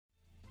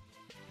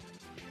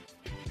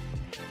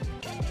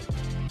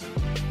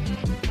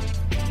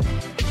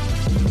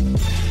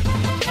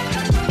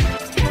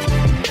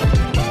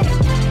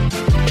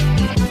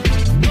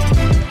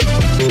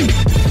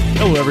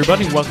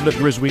everybody, and welcome to the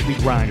Grizz Weekly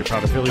Grind, your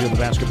proud affiliate of the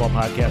Basketball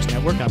Podcast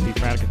Network. I'm Pete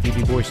Pranica,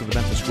 TV voice of the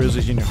Memphis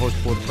Grizzlies, and your host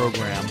for the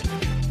program.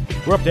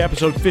 We're up to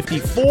episode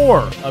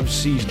 54 of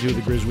Season 2 of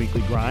the Grizz Weekly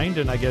Grind,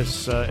 and I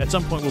guess at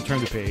some point we'll turn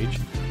the page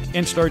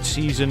and start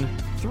Season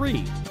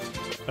 3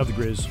 of the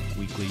Grizz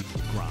Weekly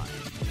Grind.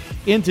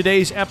 In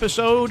today's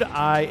episode,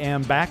 I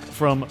am back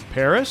from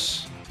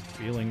Paris,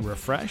 feeling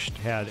refreshed.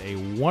 Had a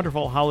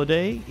wonderful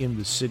holiday in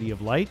the City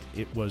of Light.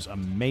 It was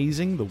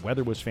amazing. The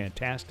weather was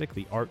fantastic.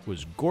 The art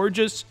was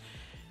gorgeous,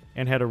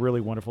 and had a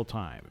really wonderful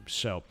time.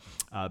 So,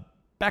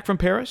 back from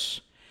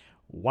Paris.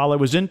 While I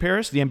was in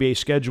Paris, the NBA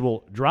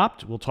schedule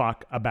dropped. We'll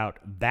talk about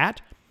that,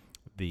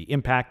 the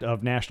impact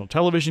of national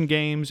television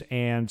games,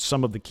 and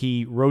some of the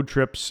key road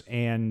trips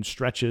and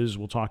stretches.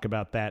 We'll talk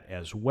about that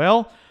as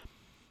well.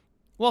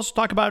 We'll also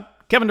talk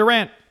about Kevin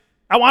Durant.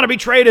 I want to be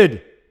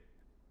traded.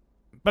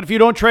 But if you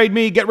don't trade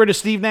me, get rid of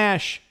Steve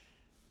Nash.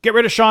 Get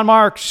rid of Sean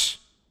Marks.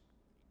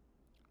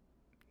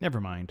 Never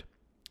mind.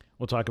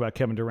 We'll talk about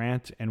Kevin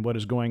Durant and what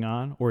is going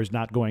on or is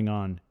not going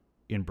on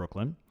in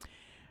Brooklyn.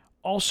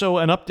 Also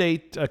an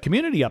update, a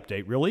community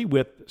update, really,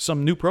 with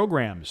some new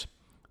programs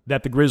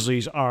that the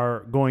Grizzlies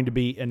are going to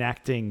be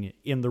enacting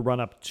in the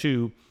run-up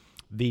to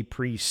the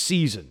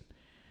preseason.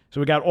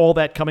 So we got all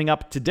that coming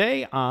up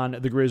today on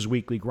the Grizz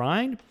Weekly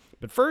Grind.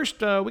 But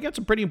first, we got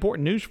some pretty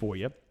important news for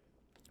you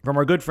from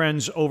our good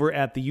friends over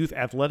at the Youth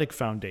Athletic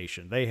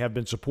Foundation. They have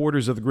been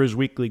supporters of the Grizz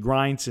Weekly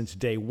Grind since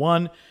day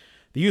one.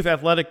 The Youth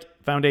Athletic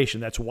Foundation,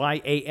 that's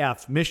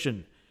YAF,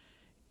 mission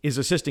is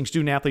assisting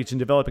student-athletes in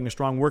developing a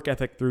strong work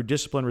ethic through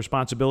discipline,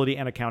 responsibility,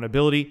 and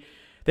accountability.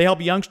 They help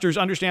youngsters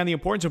understand the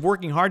importance of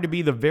working hard to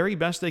be the very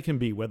best they can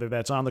be, whether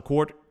that's on the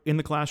court, in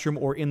the classroom,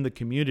 or in the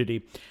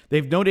community.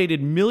 They've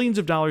donated millions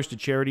of dollars to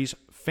charities,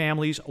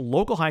 families,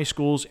 local high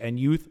schools, and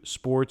youth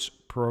sports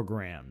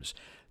programs.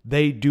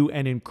 They do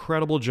an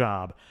incredible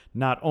job,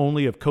 not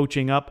only of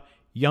coaching up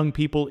young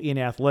people in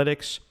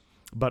athletics,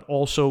 but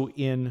also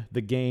in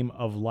the game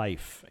of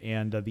life.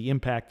 And the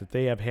impact that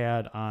they have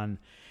had on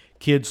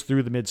kids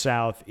through the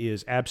Mid-South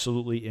is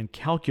absolutely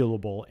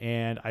incalculable.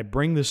 And I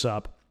bring this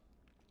up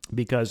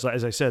because,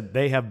 as I said,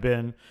 they have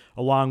been,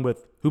 along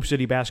with Hoop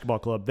City Basketball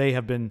Club, they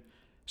have been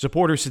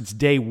supporters since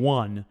day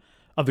one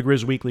of the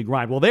Grizz Weekly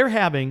Grind. Well, they're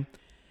having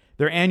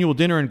their annual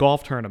dinner and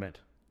golf tournament,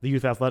 the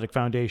Youth Athletic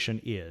Foundation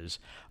is.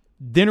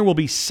 Dinner will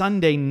be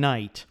Sunday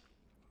night,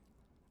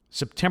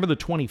 September the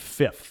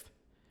 25th.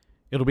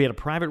 It'll be at a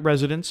private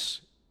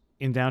residence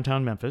in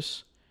downtown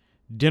Memphis.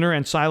 Dinner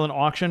and silent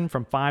auction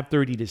from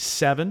 5:30 to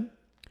 7.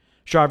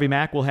 Sharvie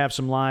Mack will have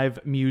some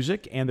live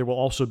music, and there will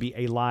also be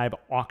a live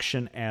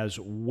auction as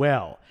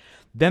well.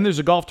 Then there's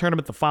a golf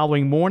tournament the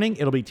following morning.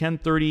 It'll be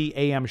 10:30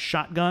 a.m.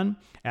 shotgun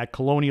at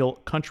Colonial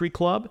Country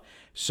Club.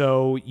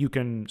 So you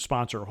can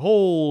sponsor a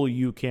hole,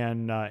 you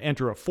can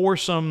enter a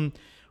foursome,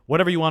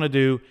 whatever you want to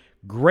do.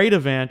 Great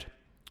event,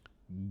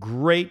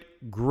 great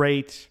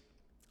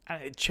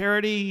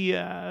charity.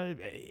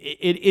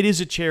 It is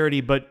a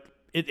charity, but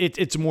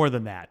it's more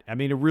than that. I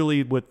mean, it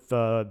really, with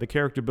the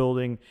character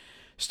building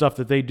stuff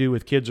that they do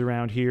with kids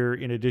around here,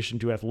 in addition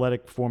to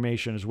athletic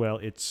formation as well,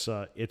 it's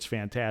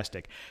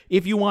fantastic.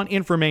 If you want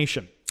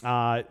information,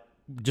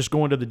 just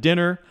go into the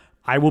dinner.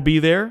 I will be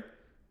there.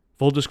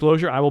 Full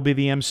disclosure, I will be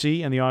the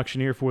MC and the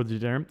auctioneer for the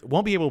dinner.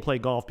 Won't be able to play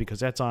golf because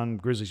that's on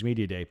Grizzlies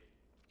Media Day.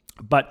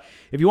 But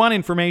if you want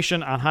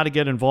information on how to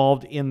get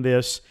involved in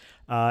this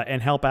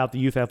and help out the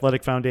Youth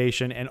Athletic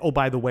Foundation, and oh,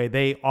 by the way,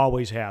 they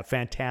always have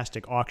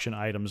fantastic auction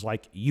items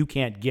like you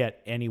can't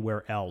get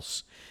anywhere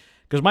else.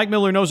 Because Mike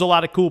Miller knows a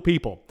lot of cool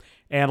people,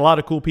 and a lot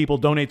of cool people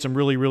donate some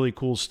really, really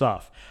cool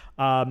stuff.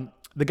 The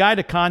guy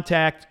to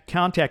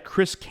contact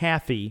Chris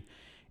Cathy,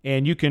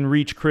 and you can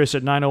reach Chris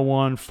at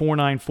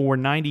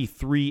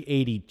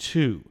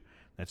 901-494-9382.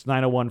 That's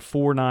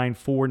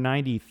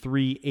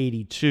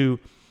 901-494-9382.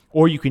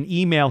 Or you can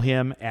email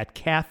him at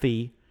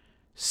Cathy,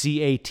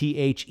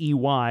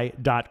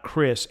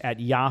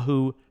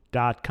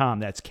 Cathy.Chris@yahoo.com.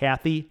 That's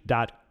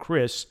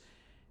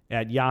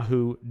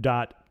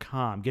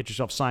Cathy.Chris@yahoo.com. Get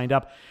yourself signed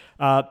up.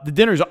 The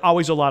dinner is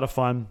always a lot of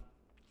fun.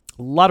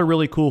 A lot of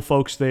really cool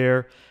folks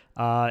there,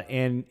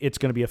 and it's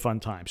going to be a fun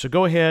time. So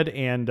go ahead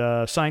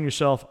and sign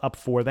yourself up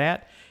for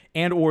that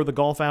and or the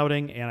golf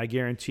outing, and I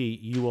guarantee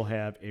you will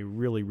have a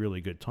really,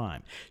 really good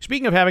time.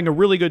 Speaking of having a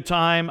really good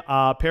time,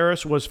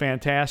 Paris was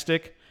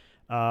fantastic.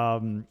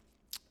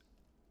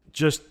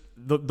 Just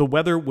the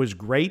weather was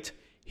great.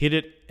 Hit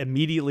it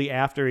immediately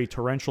after a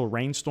torrential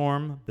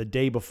rainstorm the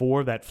day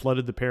before that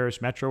flooded the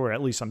Paris Metro, or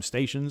at least some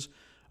stations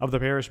of the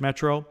Paris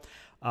Metro.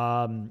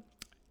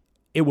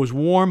 It was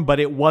warm, but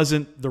it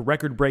wasn't the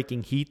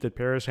record-breaking heat that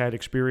Paris had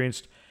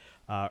experienced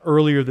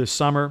earlier this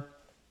summer.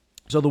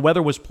 So the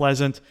weather was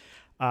pleasant.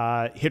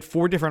 Hit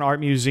 4 different art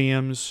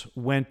museums,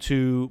 went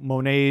to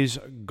Monet's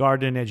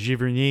Garden at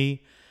Giverny,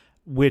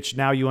 which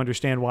now you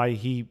understand why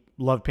he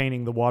loved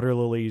painting the water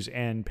lilies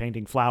and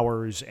painting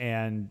flowers,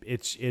 and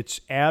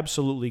it's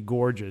absolutely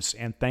gorgeous.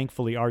 And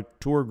thankfully, our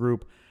tour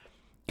group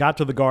got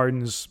to the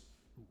gardens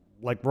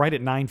like right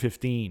at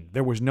 9:15.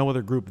 There was no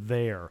other group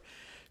there.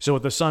 So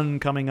with the sun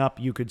coming up,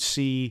 you could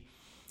see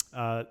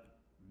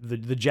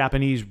the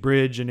Japanese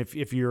bridge. And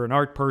if you're an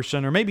art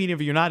person, or maybe even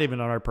if you're not even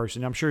an art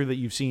person, I'm sure that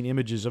you've seen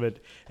images of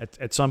it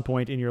at some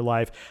point in your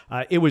life.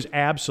 It was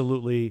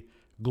absolutely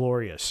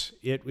glorious.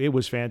 It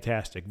was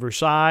fantastic.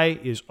 Versailles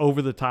is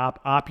over the top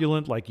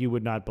opulent like you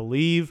would not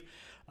believe.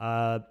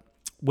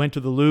 Went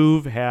to the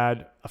Louvre,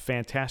 had a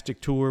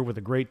fantastic tour with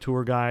a great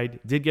tour guide.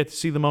 Did get to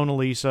see the Mona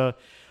Lisa.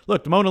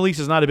 Look, the Mona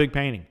Lisa is not a big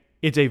painting.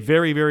 It's a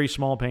very, very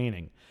small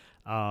painting.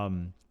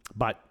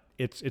 But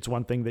it's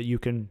one thing that you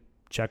can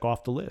check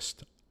off the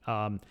list.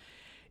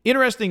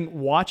 Interesting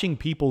watching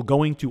people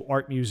going to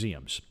art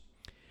museums.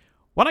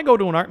 When I go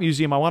to an art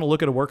museum, I want to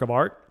look at a work of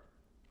art,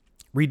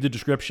 read the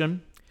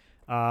description,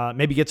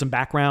 maybe get some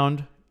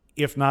background,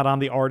 if not on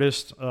the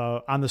artist,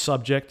 on the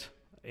subject.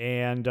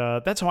 And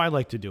that's how I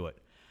like to do it.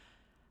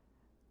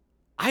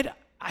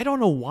 I don't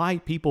know why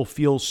people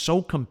feel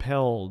so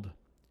compelled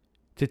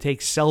to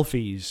take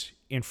selfies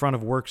in front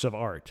of works of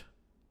art.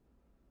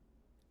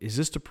 Is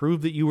this to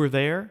prove that you were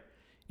there?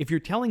 If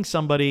you're telling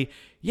somebody,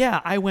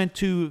 yeah, I went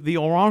to the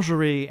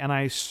Orangerie and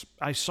I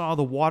saw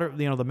the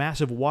the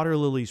massive water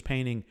lilies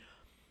painting,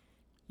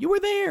 you were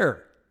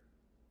there.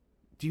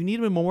 Do you need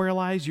to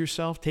memorialize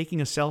yourself taking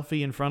a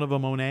selfie in front of a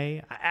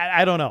Monet?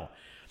 I don't know.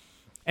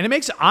 And it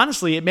makes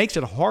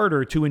it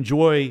harder to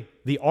enjoy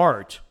the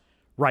art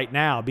right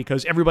now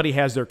because everybody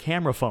has their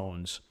camera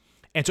phones.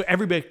 And so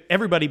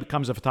everybody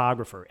becomes a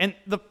photographer. And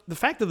the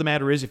fact of the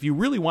matter is, if you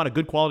really want a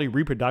good quality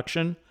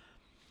reproduction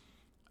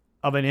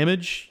of an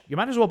image, you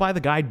might as well buy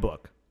the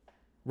guidebook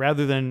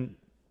rather than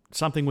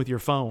something with your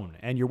phone.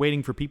 And you're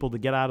waiting for people to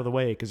get out of the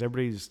way because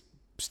everybody's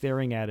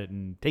staring at it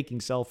and taking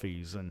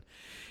selfies. And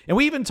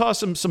we even saw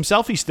some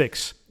selfie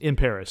sticks in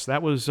Paris.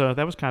 That was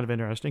kind of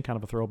interesting, kind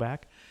of a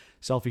throwback.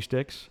 Selfie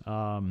sticks.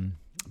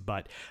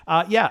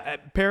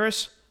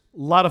 Paris, a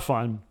lot of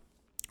fun.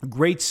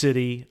 Great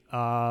city.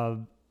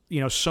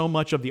 So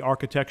much of the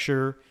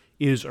architecture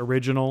is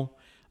original.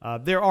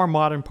 There are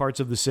modern parts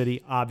of the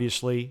city,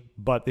 obviously,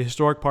 but the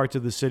historic parts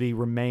of the city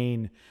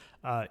remain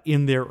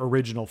in their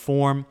original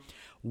form.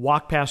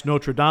 Walk past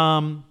Notre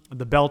Dame.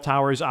 The bell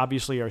towers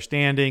obviously are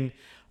standing.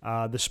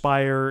 The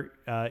spire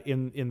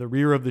in the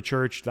rear of the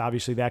church,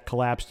 obviously that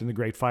collapsed in the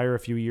Great Fire a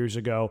few years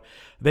ago.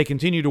 They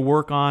continue to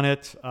work on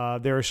it.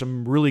 There are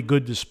some really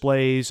good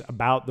displays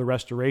about the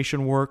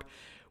restoration work,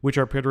 which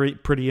are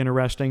pretty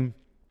interesting.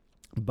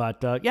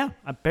 But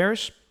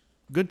Paris,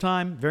 good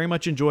time. Very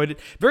much enjoyed it.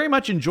 Very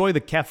much enjoy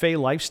the cafe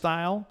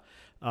lifestyle.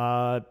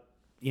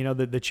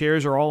 The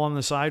chairs are all on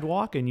the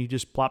sidewalk, and you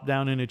just plop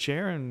down in a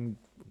chair and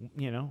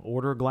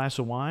order a glass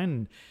of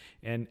wine.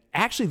 And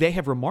actually, they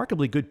have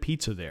remarkably good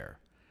pizza there.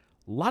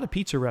 A lot of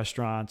pizza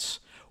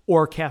restaurants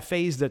or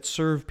cafes that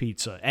serve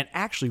pizza, and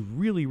actually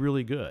really,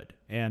 really good.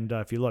 And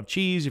if you love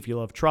cheese, if you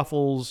love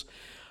truffles,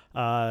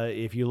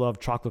 if you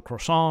love chocolate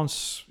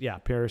croissants,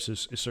 Paris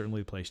is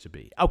certainly the place to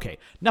be. Okay,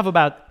 enough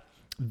about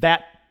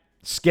that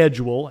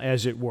schedule,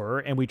 as it were,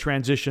 and we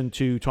transition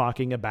to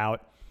talking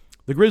about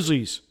the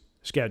Grizzlies'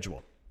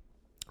 schedule.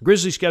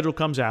 Grizzlies' schedule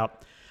comes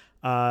out.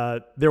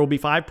 There will be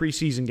 5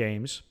 preseason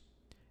games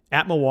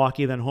at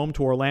Milwaukee, then home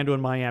to Orlando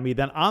and Miami,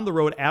 then on the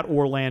road at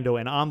Orlando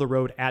and on the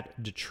road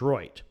at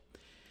Detroit.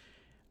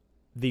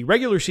 The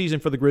regular season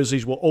for the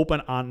Grizzlies will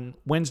open on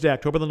Wednesday,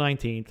 October the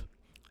 19th.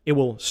 It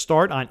will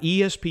start on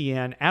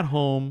ESPN at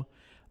home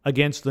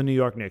against the New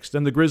York Knicks.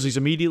 Then the Grizzlies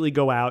immediately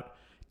go out,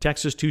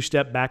 Texas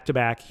 2-step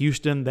back-to-back,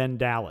 Houston, then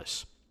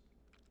Dallas.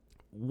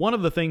 One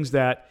of the things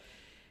that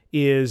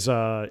is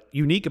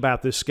unique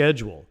about this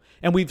schedule,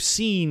 and we've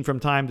seen from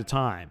time to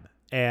time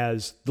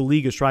as the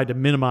league has tried to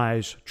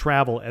minimize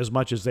travel as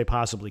much as they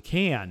possibly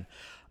can,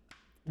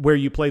 where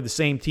you play the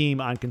same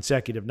team on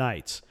consecutive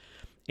nights.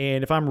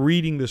 And if I'm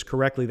reading this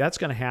correctly, that's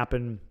going to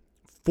happen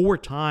 4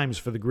 times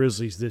for the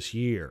Grizzlies this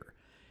year,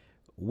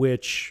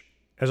 which,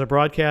 as a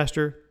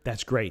broadcaster,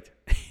 that's great.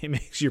 It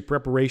makes your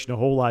preparation a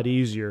whole lot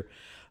easier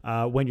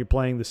when you're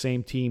playing the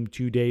same team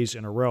 2 days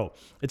in a row.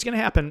 It's going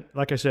to happen,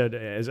 like I said,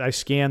 as I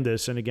scan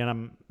this, and again,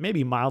 I'm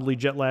maybe mildly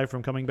jet lagged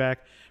from coming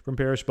back from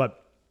Paris,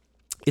 but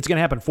it's going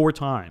to happen 4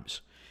 times.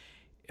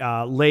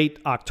 Late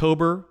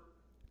October,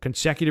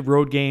 consecutive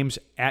road games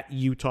at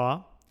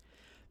Utah.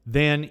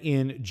 Then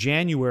in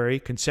January,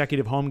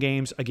 consecutive home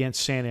games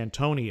against San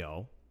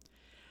Antonio.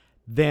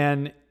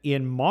 Then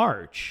in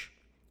March,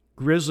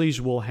 Grizzlies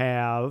will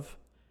have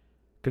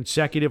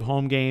consecutive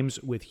home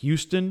games with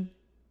Houston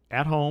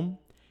at home,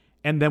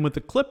 and then with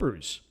the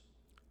Clippers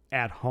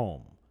at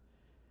home.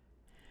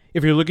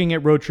 If you're looking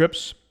at road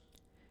trips,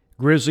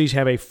 Grizzlies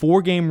have a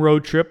 4-game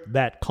road trip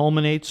that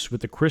culminates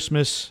with the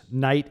Christmas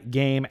night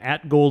game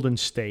at Golden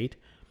State.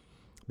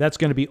 That's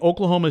going to be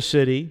Oklahoma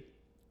City,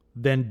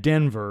 then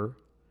Denver,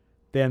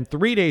 then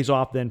 3 days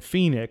off, then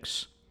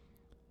Phoenix,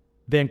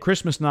 then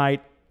Christmas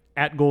night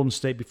at Golden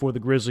State before the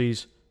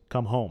Grizzlies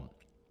come home.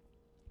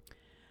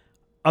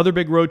 Other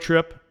big road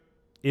trip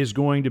is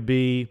going to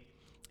be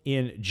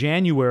in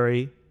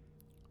January,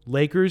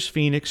 Lakers,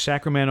 Phoenix,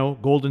 Sacramento,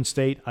 Golden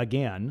State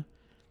again,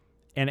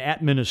 and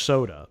at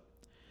Minnesota.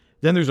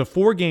 Then there's a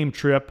 4-game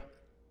trip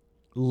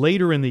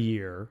later in the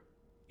year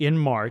in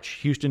March,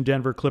 Houston,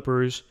 Denver,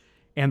 Clippers,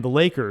 and the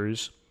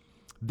Lakers.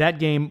 That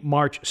game,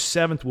 March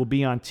 7th, will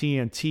be on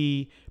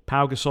TNT.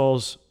 Pau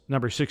Gasol's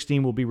number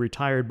 16 will be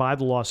retired by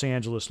the Los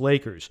Angeles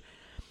Lakers.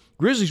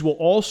 Grizzlies will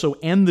also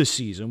end the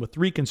season with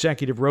 3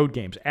 consecutive road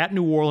games at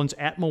New Orleans,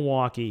 at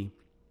Milwaukee,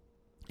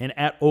 and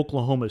at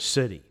Oklahoma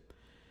City.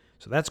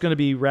 So that's going to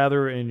be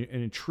rather an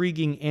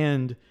intriguing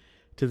end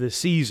to the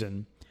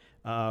season,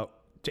 to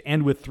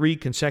end with 3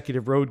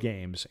 consecutive road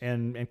games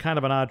and kind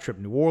of an odd trip.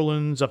 New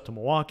Orleans, up to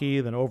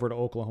Milwaukee, then over to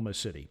Oklahoma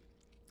City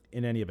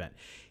in any event.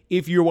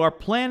 If you are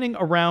planning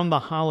around the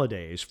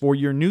holidays for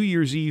your New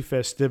Year's Eve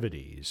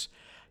festivities,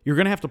 you're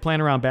going to have to plan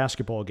around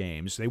basketball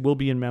games. They will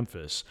be in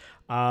Memphis.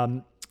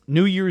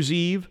 New Year's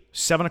Eve,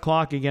 7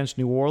 o'clock against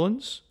New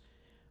Orleans.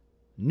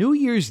 New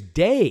Year's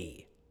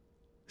Day,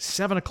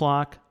 7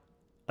 o'clock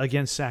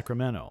against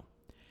Sacramento.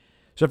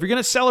 So if you're going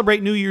to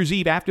celebrate New Year's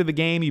Eve after the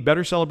game, you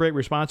better celebrate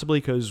responsibly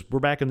because we're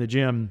back in the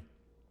gym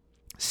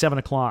 7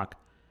 o'clock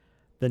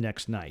the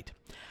next night.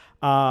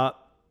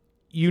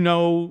 You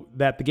know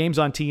that the game's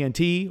on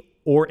TNT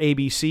or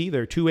ABC.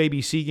 There are 2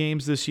 ABC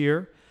games this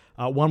year.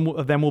 One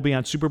of them will be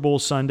on Super Bowl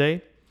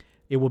Sunday.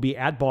 It will be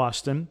at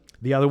Boston.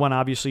 The other one,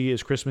 obviously,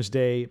 is Christmas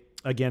Day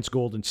against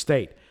Golden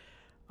State.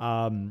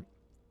 The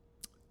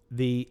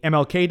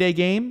MLK Day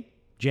game,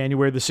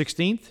 January the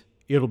 16th,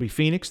 it'll be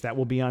Phoenix. That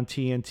will be on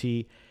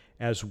TNT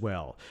as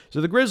well.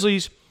 So the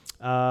Grizzlies,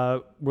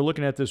 we're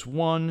looking at this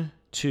 1,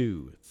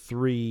 2,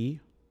 3,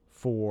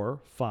 4,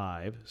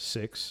 5,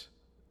 6,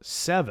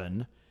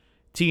 7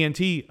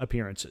 TNT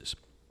appearances.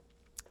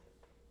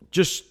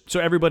 Just so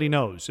everybody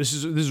knows, this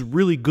is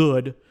really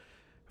good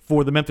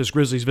for the Memphis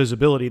Grizzlies'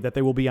 visibility that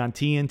they will be on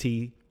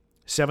TNT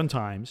 7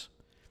 times,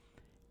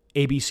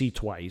 ABC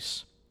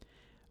twice,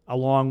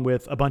 along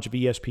with a bunch of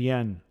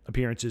ESPN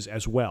appearances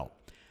as well.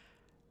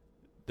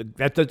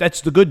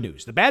 That's the good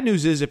news. The bad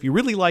news is if you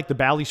really like the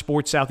Bally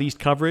Sports Southeast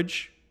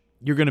coverage,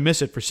 you're going to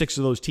miss it for 6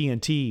 of those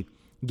TNT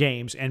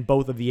games and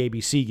both of the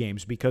ABC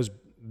games because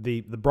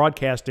the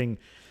broadcasting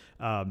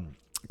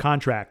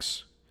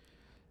contracts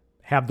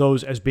have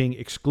those as being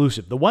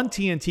exclusive. The one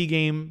TNT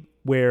game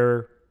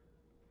where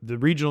the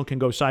regional can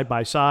go side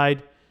by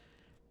side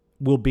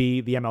will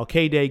be the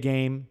MLK Day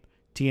game.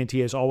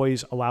 TNT has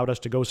always allowed us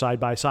to go side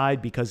by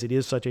side because it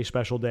is such a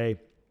special day.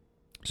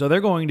 So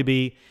they're going to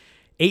be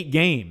 8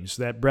 games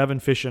that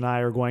Brevin Fish and I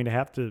are going to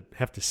have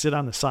to sit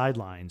on the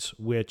sidelines,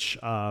 which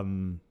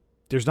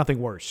there's nothing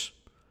worse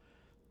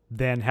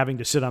than having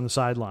to sit on the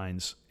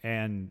sidelines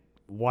and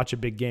watch a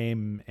big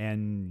game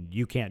and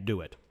you can't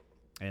do it.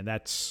 And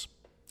that's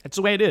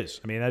the way it is.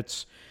 I mean,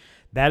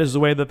 that is the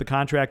way that the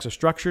contracts are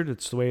structured.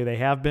 It's the way they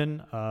have been.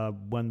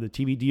 When the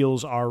TV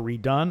deals are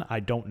redone, I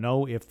don't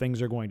know if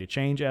things are going to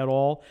change at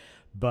all.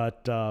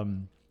 But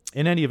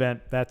in any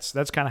event, that's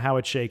kind of how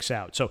it shakes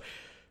out. So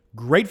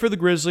great for the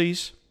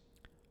Grizzlies.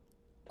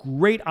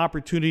 Great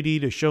opportunity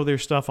to show their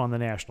stuff on the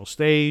national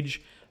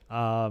stage.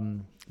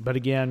 But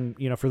again,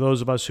 for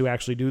those of us who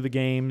actually do the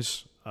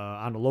games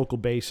on a local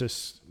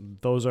basis,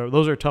 those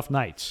are tough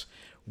nights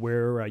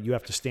where you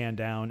have to stand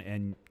down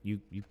and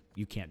you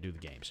can't do the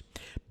games.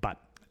 But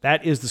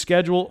that is the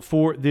schedule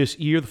for this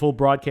year. The full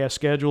broadcast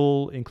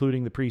schedule,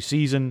 including the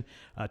preseason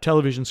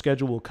television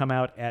schedule, will come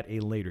out at a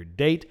later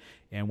date.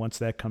 And once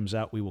that comes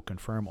out, we will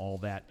confirm all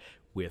that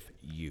with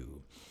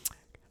you.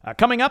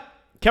 Coming up,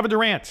 Kevin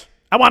Durant.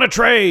 I want to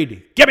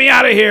trade. Get me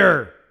out of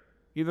here.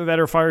 Either that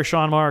or fire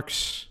Sean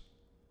Marks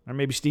or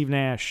maybe Steve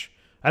Nash.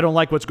 I don't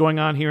like what's going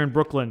on here in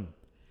Brooklyn.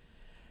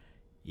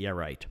 Yeah,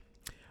 right.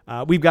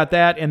 We've got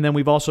that, and then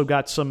we've also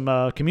got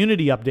some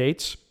community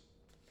updates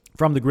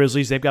from the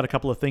Grizzlies. They've got a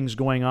couple of things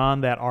going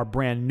on that are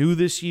brand new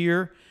this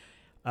year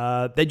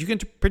that you can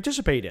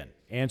participate in.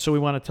 And so we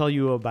want to tell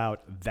you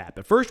about that.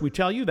 But first, we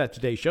tell you that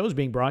today's show is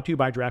being brought to you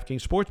by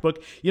DraftKings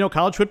Sportsbook.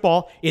 College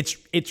football,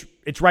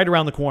 it's right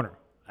around the corner.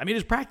 I mean,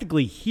 it's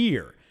practically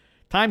here.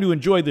 Time to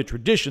enjoy the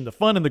tradition, the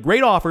fun, and the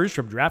great offers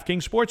from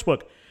DraftKings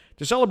Sportsbook.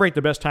 To celebrate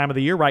the best time of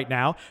the year right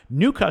now,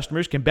 new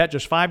customers can bet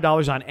just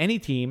 $5 on any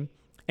team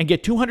and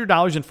get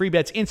 $200 in free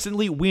bets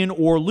instantly, win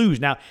or lose.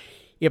 Now,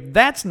 if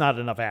that's not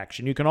enough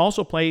action, you can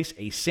also place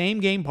a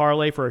same-game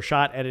parlay for a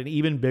shot at an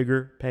even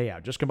bigger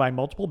payout. Just combine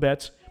multiple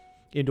bets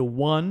into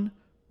one,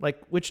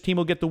 like which team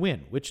will get the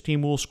win, which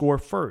team will score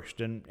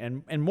first,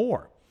 and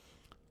more.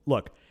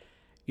 Look,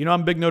 I'm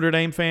a big Notre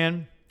Dame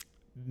fan.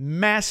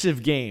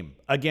 Massive game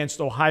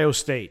against Ohio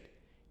State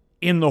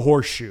in the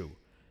Horseshoe.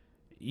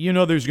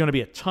 There's going to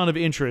be a ton of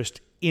interest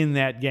in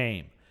that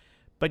game.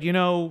 But,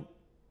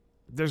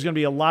 there's going to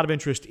be a lot of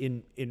interest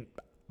in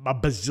a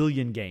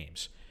bazillion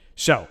games.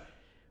 So,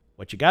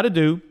 what you got to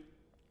do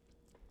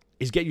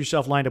is get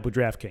yourself lined up with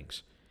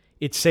DraftKings.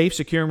 It's safe,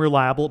 secure, and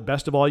reliable.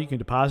 Best of all, you can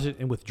deposit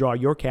and withdraw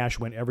your cash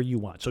whenever you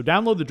want. So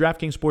download the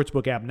DraftKings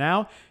Sportsbook app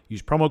now.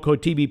 Use promo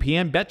code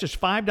TBPN. Bet just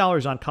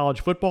 $5 on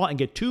college football and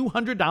get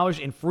 $200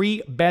 in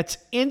free bets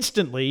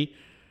instantly.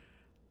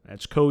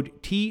 That's code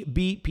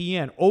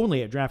TBPN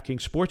only at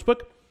DraftKings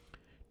Sportsbook.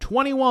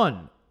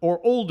 21 or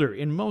older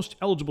in most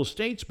eligible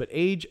states, but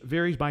age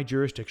varies by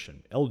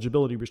jurisdiction.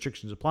 Eligibility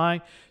restrictions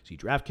apply. See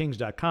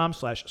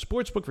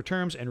DraftKings.com/sportsbook for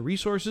terms and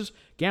resources.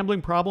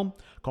 Gambling problem?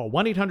 Call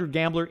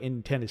 1-800-GAMBLER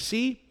in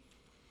Tennessee.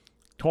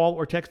 Call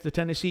or text the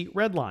Tennessee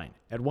Red Line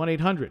at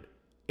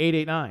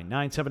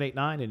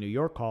 1-800-889-9789. In New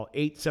York, call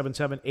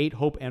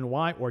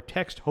 877-8-HOPE-NY or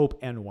text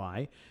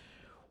HOPE-NY.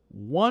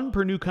 One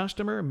per new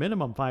customer,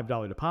 minimum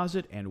 $5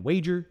 deposit, and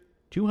wager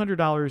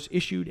 $200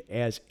 issued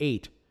as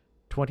 8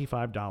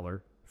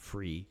 $25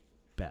 free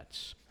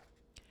bets.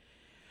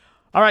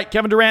 All right,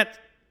 Kevin Durant,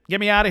 get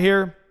me out of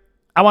here.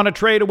 I want to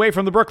trade away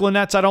from the Brooklyn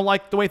Nets. I don't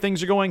like the way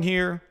things are going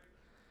here.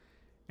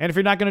 And if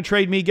you're not going to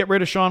trade me, get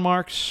rid of Sean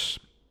Marks.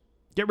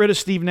 Get rid of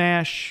Steve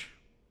Nash.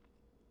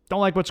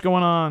 Don't like what's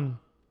going on.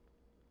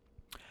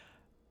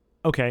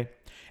 Okay.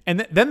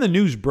 And then the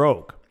news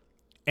broke.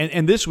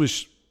 And this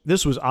was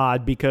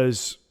odd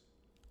because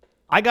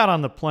I got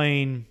on the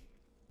plane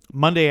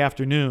Monday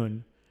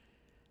afternoon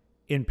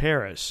in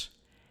Paris,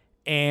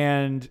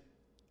 and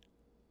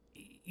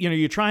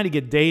you're trying to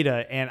get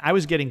data, and I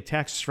was getting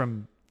texts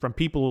from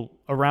people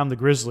around the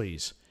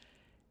Grizzlies,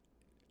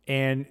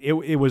 and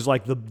it was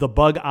like the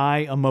bug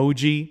eye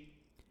emoji,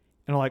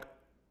 and I'm like,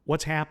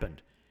 what's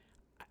happened?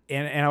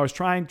 And I was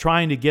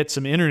trying to get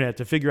some internet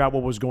to figure out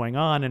what was going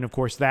on, and of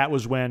course that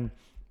was when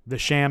the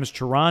Shams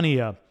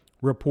Charania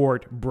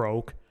report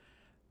broke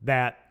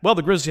that, well,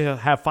 the Grizzlies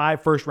have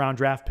 5 first-round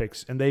draft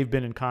picks, and they've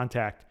been in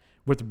contact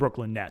with the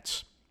Brooklyn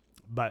Nets.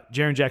 But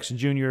Jaren Jackson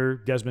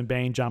Jr., Desmond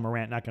Bane, John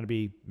Morant not going to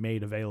be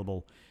made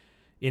available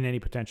in any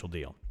potential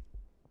deal.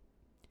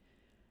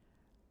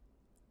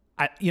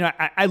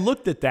 I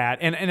looked at that,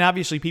 and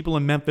obviously people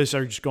in Memphis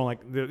are just going like,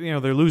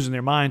 they're losing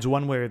their minds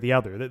one way or the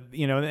other.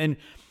 And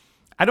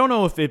I don't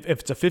know if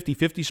it's a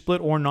 50-50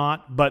 split or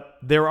not, but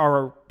there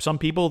are some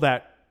people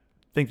that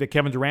think that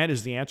Kevin Durant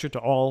is the answer to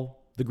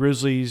all the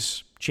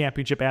Grizzlies'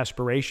 championship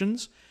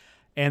aspirations,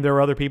 and there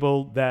are other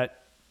people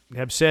that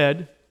have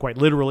said, quite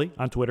literally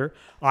on Twitter,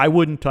 I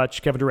wouldn't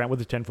touch Kevin Durant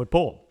with a 10-foot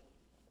pole.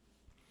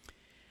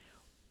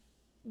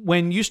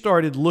 When you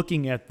started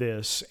looking at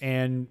this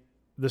and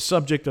the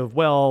subject of,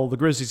 well, the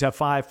Grizzlies have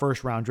 5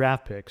 first-round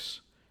draft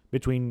picks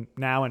between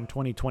now and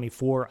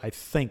 2024, I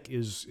think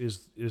is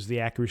the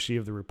accuracy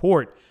of the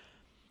report.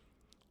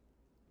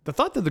 The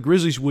thought that the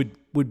Grizzlies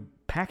would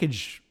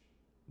package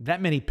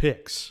that many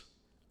picks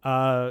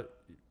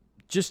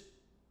just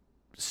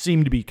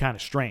seemed to be kind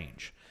of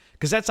strange,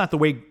 because that's not the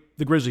way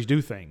the Grizzlies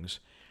do things.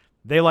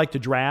 They like to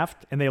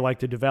draft and they like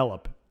to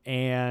develop.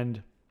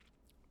 And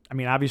I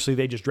mean, obviously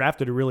they just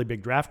drafted a really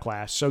big draft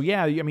class. So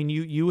yeah, I mean,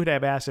 you would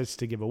have assets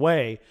to give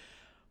away,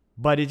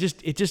 but it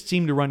just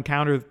seemed to run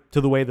counter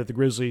to the way that the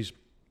Grizzlies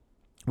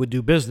would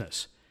do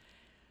business.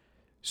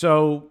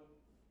 So,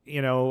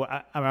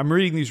 I'm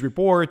reading these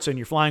reports, and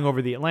you're flying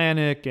over the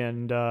Atlantic,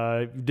 and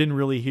didn't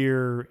really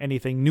hear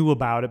anything new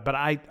about it. But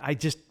I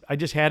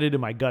just had it in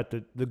my gut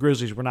that the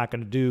Grizzlies were not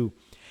going to do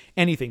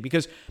anything,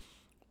 because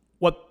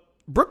what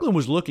Brooklyn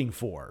was looking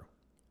for,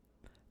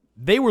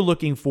 they were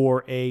looking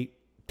for a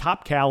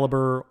top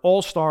caliber,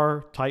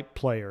 all-star type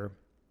player,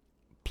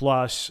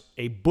 plus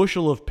a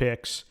bushel of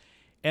picks,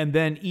 and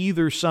then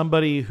either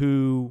somebody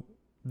who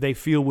they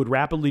feel would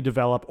rapidly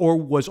develop or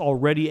was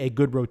already a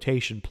good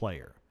rotation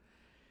player.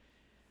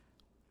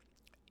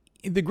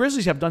 The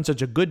Grizzlies have done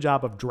such a good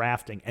job of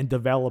drafting and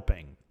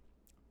developing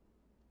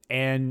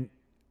and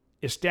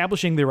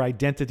establishing their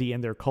identity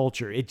and their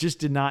culture. It just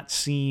did not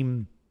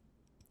seem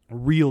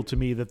real to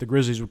me that the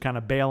Grizzlies would kind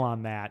of bail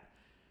on that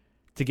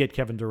to get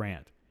Kevin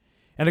Durant.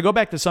 And to go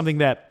back to something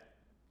that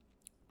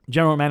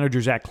General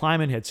Manager Zach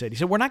Kleiman had said, he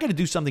said, we're not going to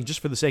do something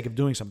just for the sake of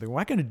doing something. We're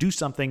not going to do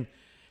something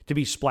to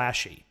be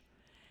splashy.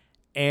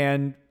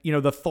 And,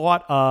 the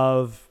thought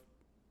of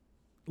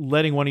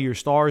letting one of your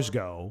stars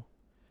go,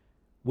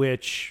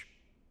 which,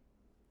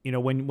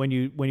 when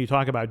you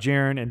talk about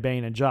Jaren and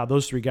Bane and Ja,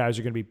 those 3 guys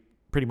are going to be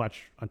pretty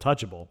much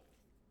untouchable.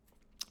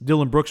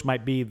 Dillon Brooks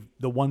might be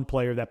the one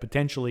player that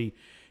potentially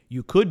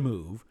you could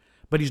move,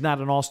 but he's not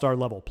an all-star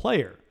level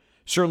player.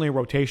 Certainly a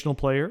rotational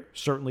player,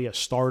 certainly a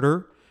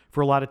starter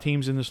for a lot of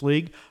teams in this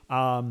league.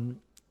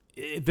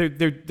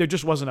 There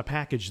just wasn't a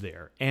package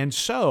there. And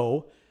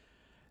so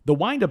the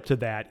wind-up to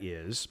that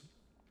is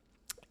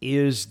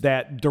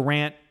that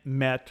Durant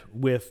met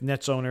with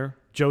Nets owner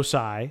Joe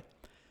Tsai,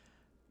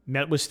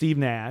 met with Steve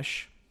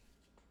Nash,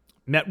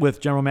 met with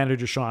general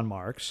manager Sean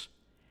Marks,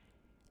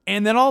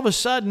 and then all of a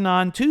sudden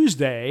on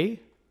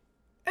Tuesday,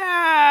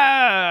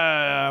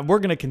 we're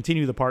going to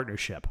continue the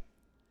partnership.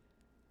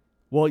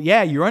 Well,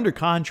 yeah, you're under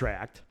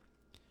contract.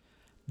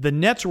 The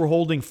Nets were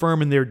holding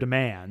firm in their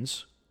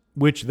demands,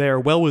 which they're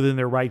well within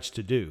their rights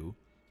to do.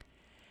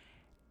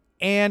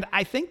 And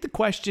I think the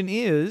question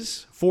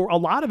is, for a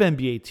lot of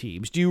NBA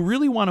teams, do you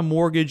really want to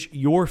mortgage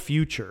your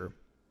future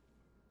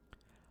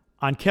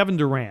on Kevin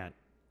Durant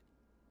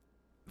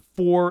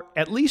for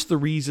at least the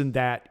reason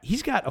that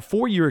he's got a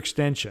 4-year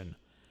extension,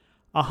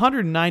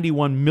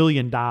 $191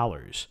 million.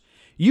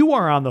 You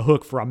are on the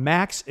hook for a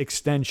max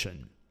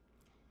extension.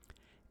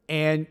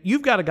 And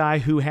you've got a guy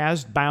who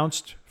has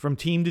bounced from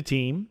team to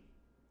team,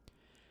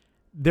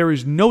 there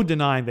is no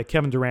denying that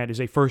Kevin Durant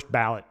is a first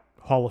ballot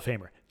Hall of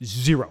Famer.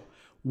 Zero.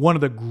 One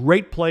of the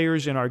great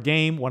players in our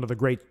game, one of the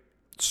great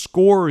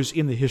scorers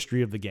in the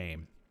history of the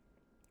game,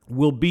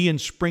 will be in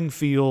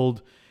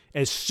Springfield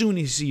as soon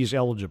as he is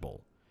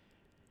eligible.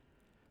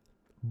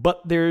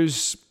 But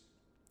there's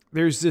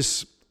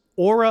this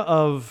aura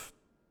of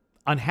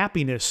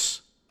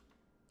unhappiness,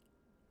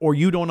 or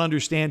you don't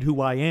understand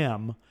who I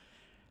am,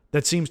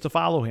 that seems to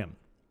follow him.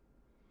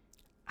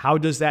 How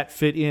does that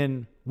fit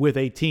in with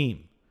a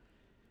team?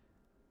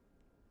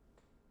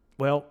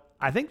 Well,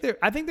 I think there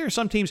are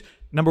some teams.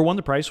 Number one,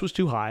 the price was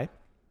too high.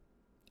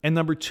 And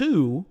number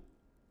two,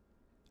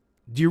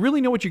 do you really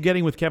know what you're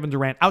getting with Kevin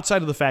Durant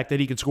outside of the fact that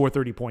he can score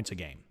 30 points a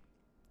game?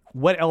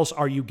 What else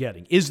are you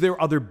getting? Is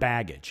there other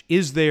baggage?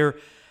 Is there,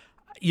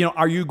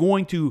 are you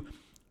going to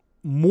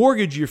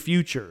mortgage your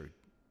future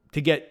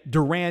to get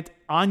Durant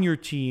on your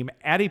team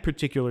at a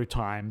particular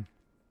time,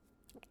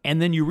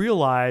 and then you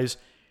realize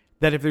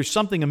that if there's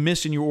something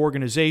amiss in your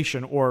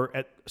organization, or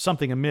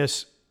something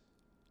amiss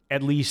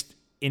at least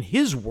in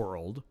his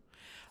world,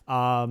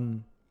 are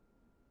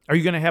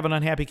you going to have an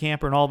unhappy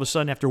camper, and all of a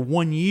sudden after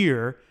 1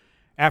 year,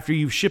 after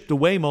you've shipped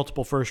away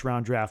multiple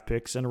first-round draft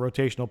picks and a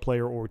rotational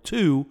player or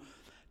two,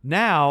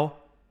 now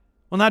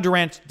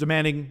Durant's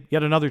demanding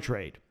yet another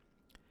trade.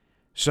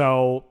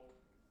 So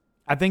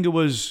I think it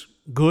was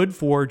good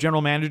for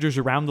general managers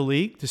around the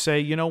league to say,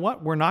 you know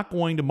what, we're not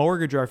going to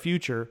mortgage our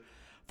future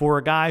for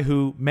a guy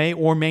who may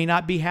or may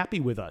not be happy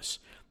with us.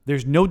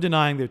 There's no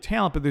denying their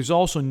talent, but there's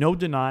also no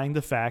denying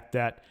the fact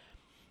that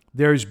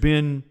there's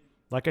been,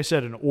 like I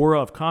said, an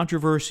aura of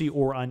controversy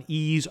or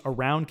unease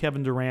around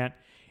Kevin Durant.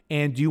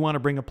 And do you want to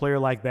bring a player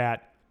like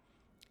that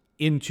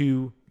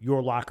into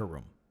your locker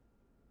room?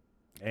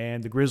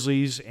 And the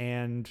Grizzlies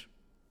and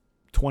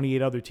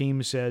 28 other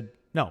teams said,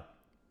 no,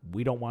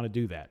 we don't want to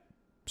do that.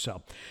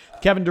 So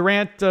Kevin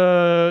Durant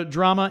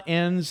drama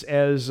ends,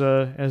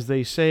 as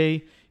they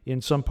say in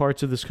some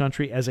parts of this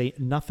country, as a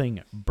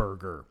nothing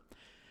burger.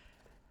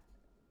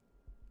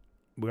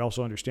 We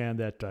also understand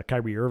that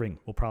Kyrie Irving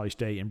will probably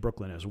stay in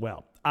Brooklyn as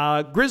well.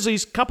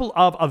 Grizzlies, couple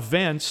of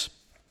events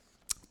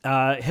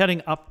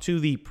heading up to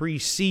the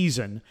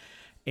preseason,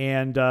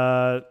 and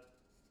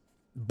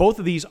both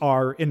of these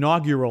are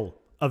inaugural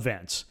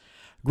events.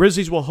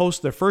 Grizzlies will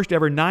host their first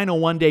ever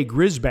 901 Day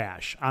Grizz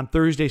Bash on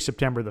Thursday,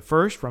 September the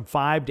 1st from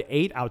 5 to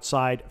 8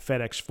 outside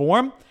FedEx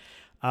Forum.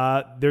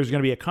 There's going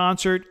to be a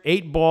concert,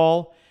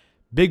 8-ball,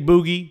 Big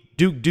Boogie,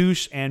 Duke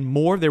Deuce, and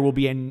more. There will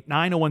be a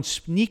 901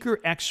 Sneaker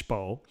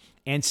Expo,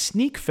 and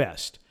Sneak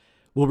Fest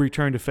will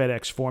return to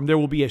FedEx Forum. There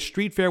will be a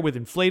street fair with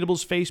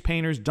inflatables, face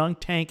painters, dunk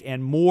tank,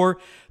 and more.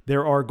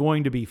 There are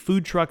going to be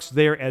food trucks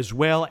there as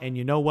well. And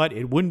you know what?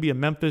 It wouldn't be a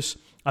Memphis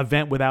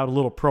event without a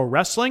little pro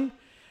wrestling.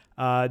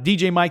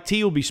 DJ Mike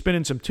T will be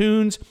spinning some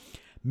tunes.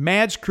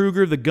 Mads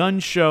Kruger, The Gun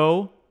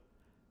Show,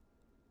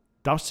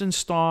 Dustin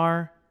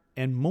Starr,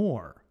 and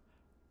more.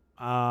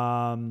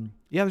 There's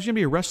going to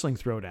be a wrestling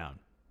throwdown.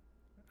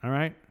 All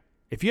right?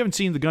 If you haven't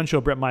seen The Gun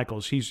Show, Bret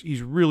Michaels,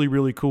 he's really,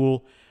 really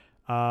cool.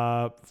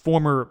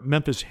 Former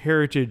Memphis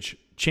Heritage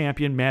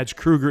champion Mads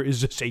Kruger is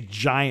just a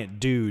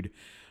giant dude.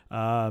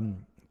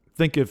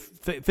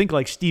 Think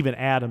like Steven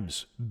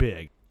Adams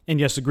big. And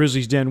yes, the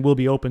Grizzlies Den will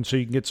be open, so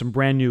you can get some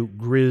brand new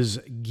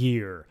Grizz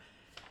gear.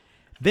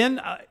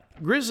 Then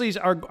Grizzlies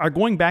are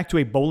going back to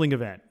a bowling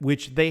event,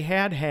 which they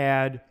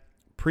had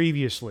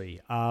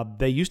previously.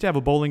 They used to have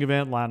a bowling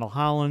event. Lionel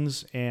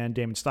Hollins and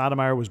Damon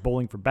Stoudemire was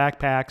bowling for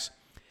backpacks.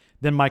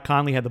 Then Mike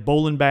Conley had the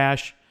Bowling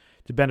Bash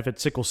to benefit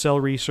sickle cell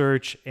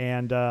research.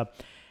 And, of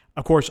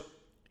course,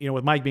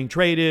 with Mike being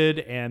traded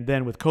and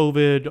then with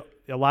COVID,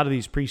 a lot of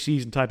these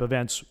preseason type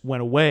events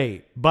went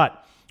away.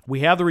 But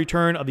we have the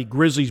return of the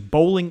Grizzlies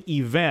bowling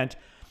event.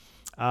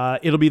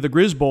 It'll be the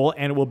Grizz Bowl,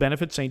 and it will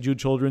benefit St. Jude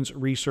Children's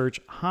Research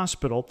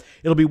Hospital.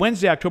 It'll be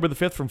Wednesday, October the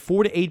 5th from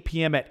 4 to 8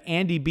 p.m. at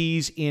Andy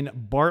B's in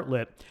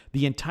Bartlett.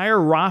 The entire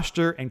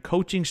roster and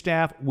coaching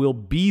staff will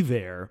be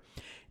there.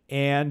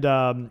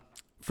 And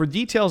for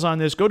details on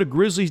this, go to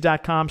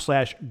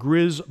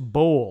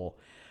grizzlies.com/GrizzBowl.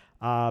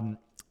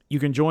 You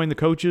can join the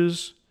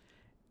coaches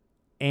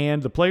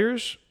and the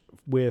players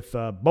with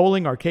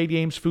bowling, arcade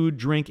games, food,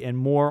 drink, and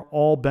more.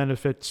 All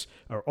benefits,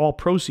 or all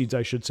proceeds,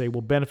 I should say,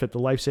 will benefit the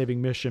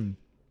life-saving mission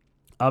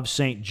of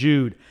St.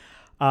 Jude.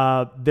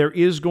 There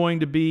is going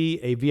to be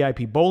a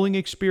VIP bowling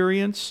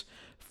experience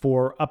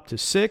for up to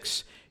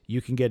 6.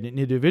 You can get an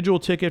individual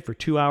ticket for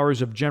 2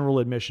 hours of general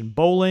admission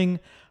bowling,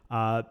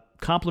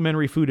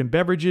 complimentary food and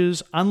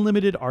beverages,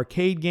 unlimited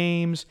arcade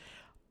games,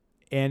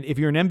 and if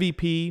you're an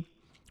MVP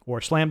or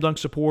a Slam Dunk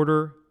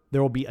supporter,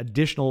 there will be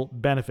additional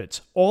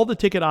benefits. All the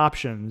ticket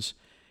options,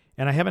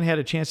 and I haven't had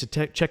a chance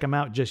to check them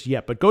out just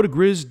yet, but go to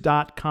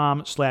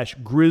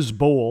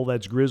grizz.com/GrizzBowl.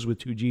 That's Grizz with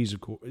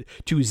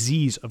 2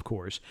 Z's, of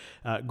course.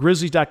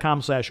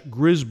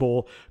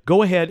 Grizzlies.com/GrizzBowl.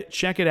 Go ahead,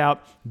 check it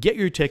out, get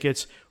your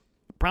tickets.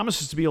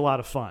 Promises to be a lot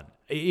of fun.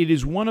 It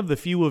is one of the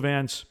few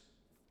events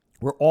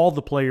where all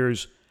the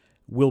players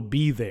will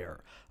be there.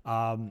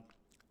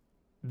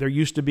 There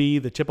used to be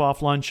the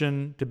tip-off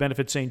luncheon to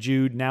benefit St.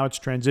 Jude. Now it's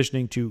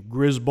transitioning to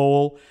Grizz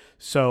Bowl.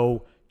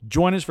 So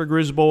join us for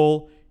Grizz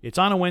Bowl. It's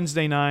on a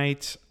Wednesday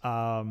night.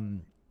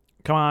 Come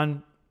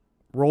on,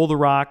 roll the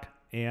rock.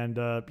 And,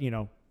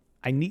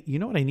 I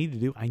know what I need to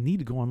do? I need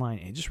to go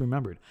online. I just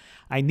remembered.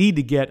 I need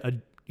to get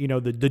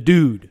the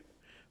dude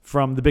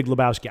from the Big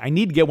Lebowski. I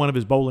need to get one of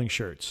his bowling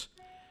shirts.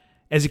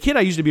 As a kid,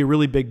 I used to be a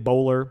really big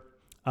bowler.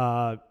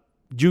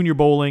 Junior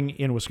bowling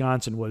in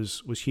Wisconsin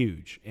was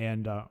huge,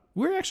 and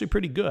we were actually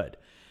pretty good.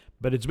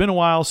 But it's been a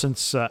while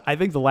since I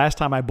think the last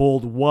time I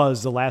bowled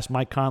was the last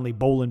Mike Conley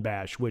Bowling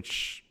Bash,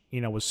 which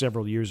was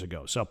several years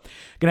ago. So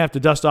gonna have to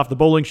dust off the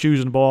bowling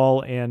shoes and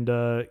ball and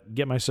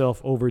get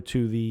myself over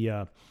to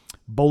the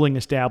bowling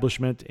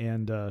establishment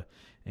and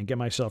get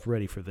myself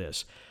ready for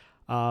this.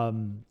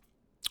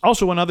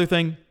 Also, one other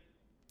thing,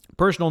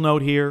 personal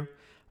note here,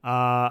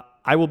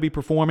 I will be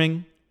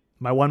performing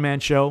my one-man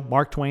show,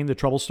 Mark Twain, The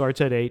Trouble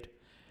Starts at 8,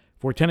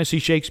 for Tennessee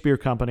Shakespeare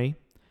Company.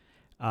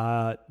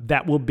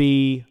 That will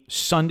be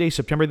Sunday,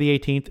 September the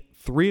 18th,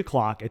 3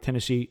 o'clock at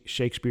Tennessee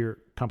Shakespeare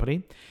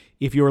Company.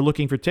 If you're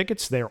looking for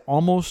tickets, they're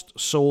almost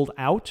sold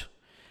out.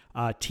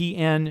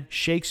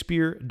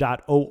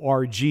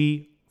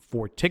 tnshakespeare.org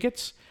for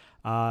tickets.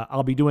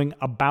 I'll be doing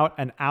about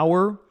an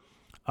hour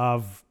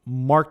of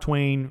Mark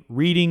Twain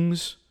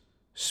readings,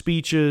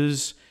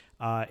 speeches,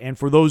 and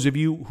for those of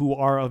you who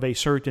are of a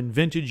certain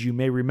vintage, you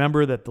may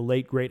remember that the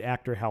late, great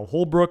actor Hal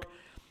Holbrook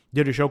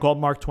did a show called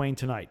Mark Twain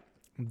Tonight.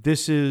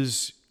 This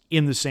is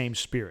in the same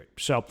spirit.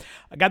 So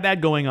I got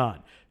that going on.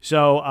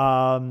 So, so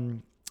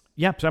I'm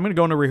going to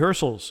go into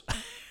rehearsals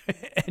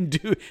and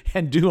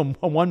do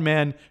a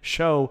one-man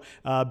show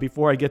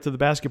before I get to the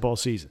basketball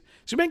season.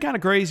 It's been kind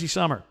of crazy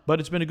summer, but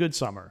it's been a good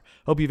summer.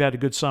 Hope you've had a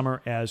good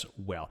summer as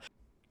well.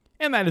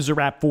 And that is a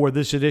wrap for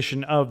this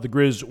edition of the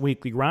Grizz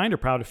Weekly Grind, a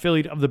proud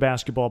affiliate of the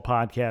Basketball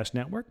Podcast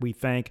Network. We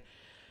thank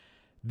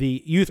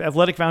the Youth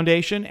Athletic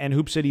Foundation and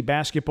Hoop City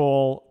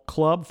Basketball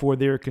Club for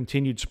their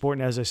continued support.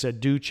 And as I said,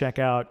 do check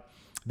out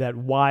that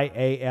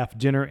YAF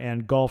dinner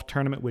and golf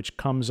tournament, which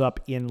comes up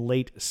in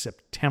late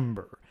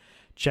September.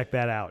 Check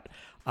that out.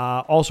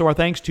 Also, our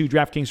thanks to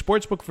DraftKings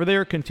Sportsbook for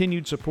their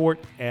continued support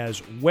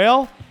as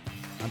well.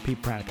 I'm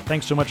Pete Pranica.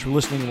 Thanks so much for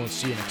listening, and we'll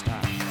see you next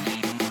time.